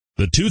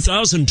The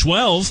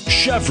 2012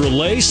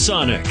 Chevrolet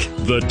Sonic.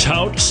 The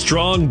tout,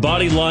 strong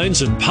body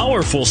lines, and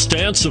powerful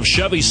stance of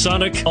Chevy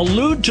Sonic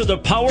allude to the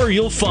power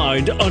you'll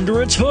find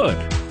under its hood.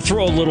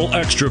 Throw a little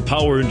extra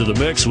power into the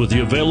mix with the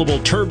available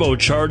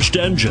turbocharged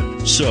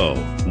engine. So,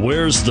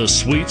 where's the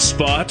sweet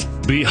spot?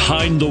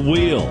 Behind the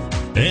wheel.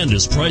 And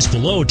is priced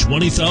below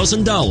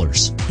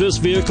 $20,000. This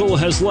vehicle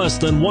has less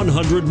than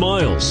 100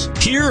 miles.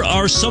 Here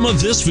are some of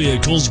this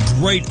vehicle's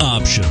great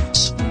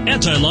options: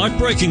 anti-lock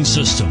braking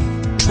system,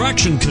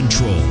 traction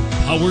control,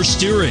 power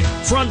steering,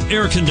 front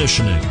air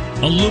conditioning,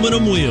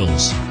 aluminum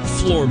wheels,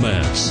 floor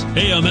mats,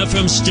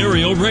 AM/FM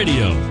stereo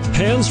radio,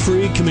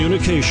 hands-free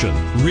communication,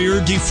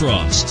 rear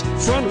defrost,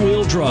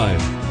 front-wheel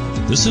drive.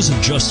 This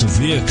isn't just a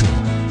vehicle,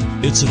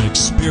 it's an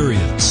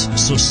experience.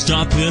 So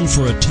stop in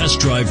for a test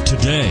drive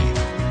today.